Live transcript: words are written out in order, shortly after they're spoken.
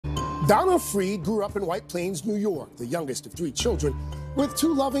Donna Freed grew up in White Plains, New York, the youngest of 3 children, with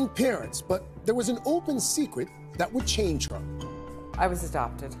 2 loving parents, but there was an open secret that would change her. I was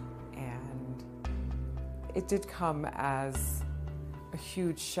adopted, and it did come as a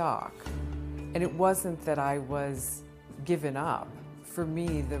huge shock. And it wasn't that I was given up. For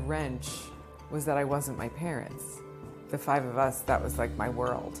me, the wrench was that I wasn't my parents. The 5 of us, that was like my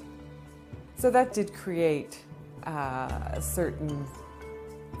world. So that did create a certain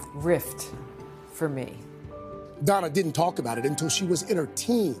rift for me. Donna didn't talk about it until she was in her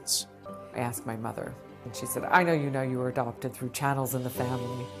teens. I asked my mother, and she said, I know you were adopted through channels in the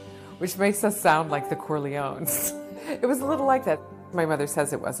family, which makes us sound like the Corleones. It was a little like that. My mother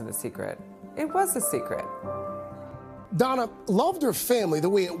says it wasn't a secret. It was a secret. Donna loved her family the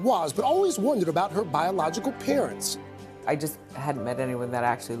way it was, but always wondered about her biological parents. I just hadn't met anyone that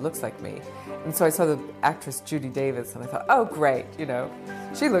actually looks like me. And so I saw the actress Judy Davis, and I thought, oh, great,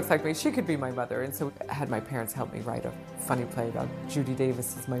 she looks like me. She could be my mother. And so I had my parents help me write a funny play about Judy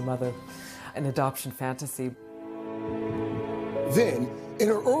Davis as my mother, an adoption fantasy. Then, in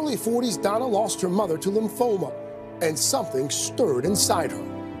her early 40s, Donna lost her mother to lymphoma, and something stirred inside her.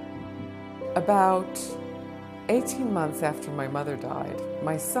 About 18 months after my mother died,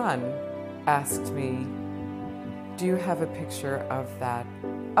 my son asked me, do you have a picture of that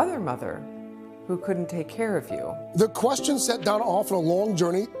other mother who couldn't take care of you? The question set Donna off on a long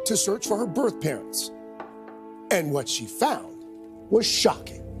journey to search for her birth parents. And what she found was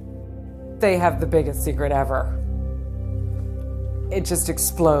shocking. They have the biggest secret ever. It just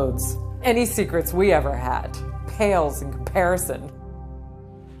explodes. Any secrets we ever had pales in comparison.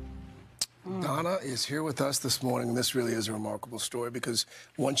 Donna is here with us this morning, and this really is a remarkable story because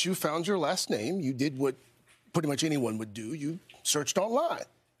once you found your last name, you did what pretty much anyone would do. You searched online.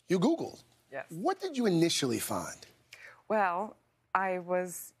 You Googled. Yes. What did you initially find? Well, I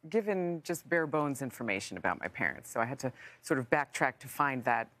was given just bare bones information about my parents, so I had to sort of backtrack to find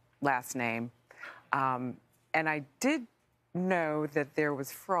that last name. And I did know that there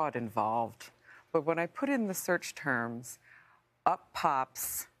was fraud involved, but when I put in the search terms, up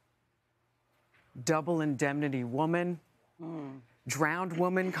pops double indemnity woman, drowned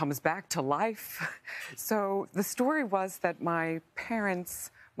woman comes back to life. So the story was that my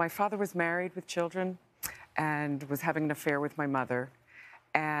father was married with children and was having an affair with my mother,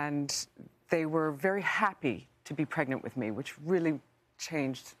 and they were very happy to be pregnant with me, which really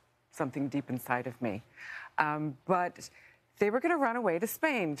changed something deep inside of me. But they were going to run away to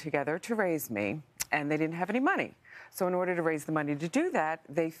Spain together to raise me, and they didn't have any money. So in order to raise the money to do that,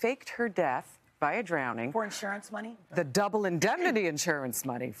 they faked her death by a drowning. For insurance money? The double indemnity insurance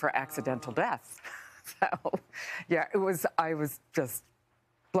money for accidental death. So, yeah, I was just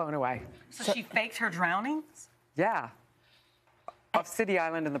blown away. So she faked her drowning? Yeah. Off City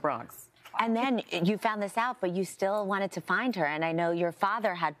Island in the Bronx. And then you found this out, but you still wanted to find her. And I know your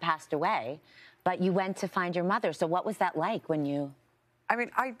father had passed away, but you went to find your mother. So what was that like when you... I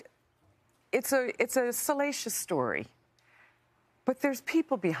mean, it's a salacious story, but there's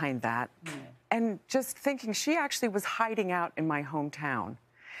people behind that. And just thinking, she actually was hiding out in my hometown.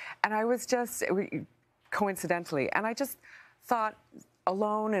 And I was just, coincidentally, and I just thought,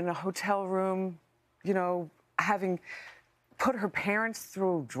 alone in a hotel room, having put her parents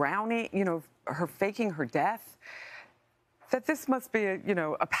through drowning, her faking her death, that this must be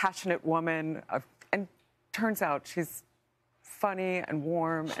a passionate woman. And turns out she's funny and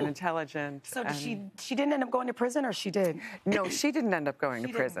warm and intelligent. So she didn't end up going to prison, or she did? No, she didn't end up going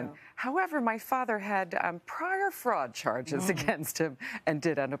to prison. However, my father had prior fraud charges against him and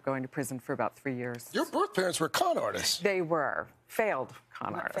did end up going to prison for about 3 years. Your birth parents were con artists. They were. Failed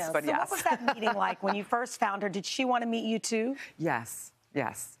con artists, but so yes. What was that meeting like when you first found her? Did she want to meet you too? Yes,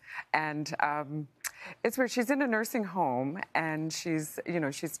 yes. And it's where she's in a nursing home, and she's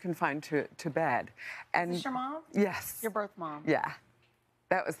confined to bed. And is this your mom? Yes. Your birth mom? Yeah.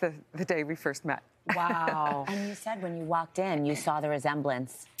 That was the day we first met. Wow. And you said when you walked in, you saw the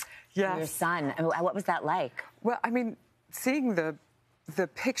resemblance to your son. I mean, what was that like? Well, I mean, seeing the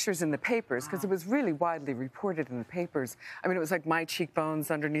pictures in the papers, because it was really widely reported in the papers. I mean, it was like my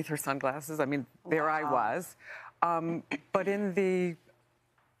cheekbones underneath her sunglasses. I mean, there I was. But in the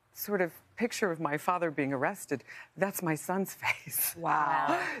sort of picture of my father being arrested, that's my son's face.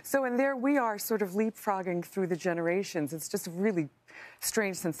 Wow. So, and there we are sort of leapfrogging through the generations. It's just a really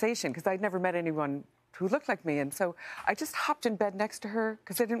strange sensation, because I'd never met anyone who looked like me. And so I just hopped in bed next to her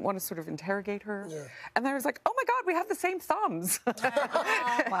because I didn't want to sort of interrogate her. Yeah. And I was like, oh my God, we have the same thumbs.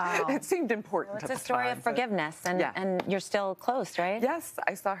 Wow. It seemed important. Well, it's a story of forgiveness, and you're still close, right? Yes,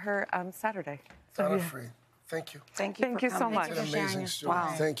 I saw her Saturday. Donna Freed. Thank you. Thank you. Thank for you so coming. much. It's an amazing story.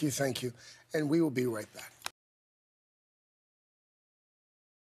 Wow. Thank you, thank you. And we will be right back.